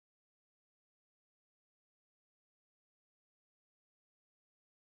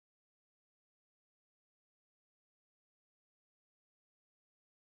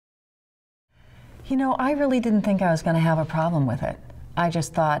You know, I really didn't think I was going to have a problem with it. I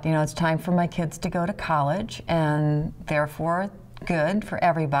just thought, you know, it's time for my kids to go to college, and therefore good for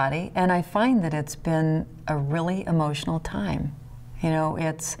everybody. And I find that it's been a really emotional time. You know,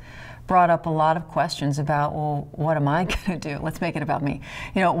 it's brought up a lot of questions about, well, what am I going to do? Let's make it about me.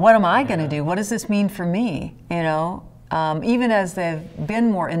 You know, what am I going to do? What does this mean for me? You know, even as they've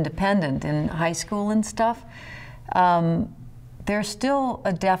been more independent in high school and stuff, there's still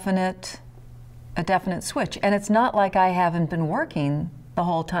a definite switch. And it's not like I haven't been working the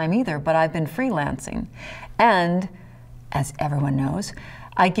whole time either, but I've been freelancing. And as everyone knows,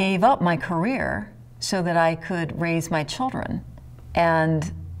 I gave up my career so that I could raise my children.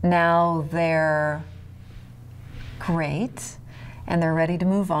 And now they're great and they're ready to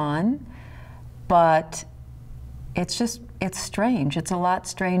move on. But it's strange. It's a lot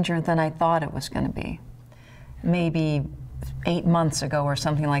stranger than I thought it was going to be. Maybe 8 months ago or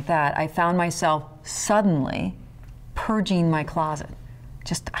something like that, I found myself suddenly purging my closet.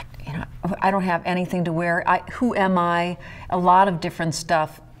 Just, you know, I don't have anything to wear. Who am I? A lot of different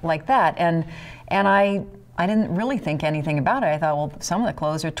stuff like that. And I didn't really think anything about it. I thought, well, some of the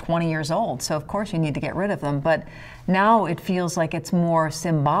clothes are 20 years old, so of course you need to get rid of them. But now it feels like it's more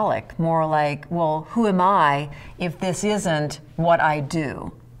symbolic, more like, well, who am I if this isn't what I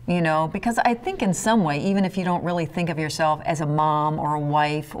do? You know, because I think in some way, even if you don't really think of yourself as a mom or a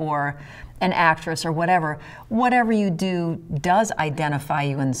wife or an actress or whatever you do does identify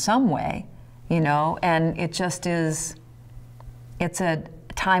you in some way, you know, and it just is, it's a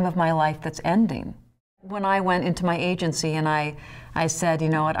time of my life that's ending. When I went into my agency and I said, you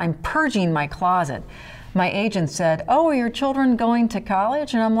know what, I'm purging my closet, my agent said, oh, are your children going to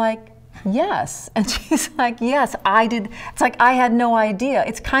college? And I'm like, yes. And she's like, yes, I did. It's like, I had no idea.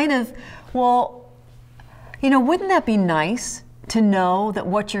 It's kind of, well, you know, wouldn't that be nice to know that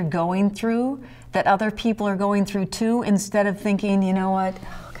what you're going through, that other people are going through too, instead of thinking, you know what,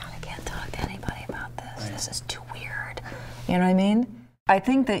 oh God, I can't talk to anybody about this. Right. This is too weird. You know what I mean? I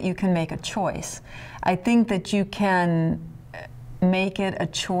think that you can make a choice. I think that you can make it a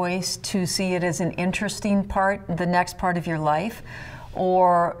choice to see it as an interesting part, the next part of your life,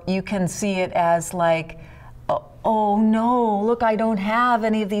 or you can see it as like, oh no, look, I don't have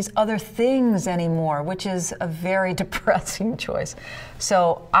any of these other things anymore, which is a very depressing choice.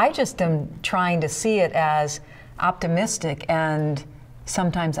 So I just am trying to see it as optimistic, and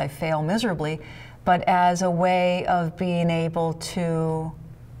sometimes I fail miserably, but as a way of being able to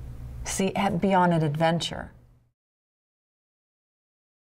be on an adventure.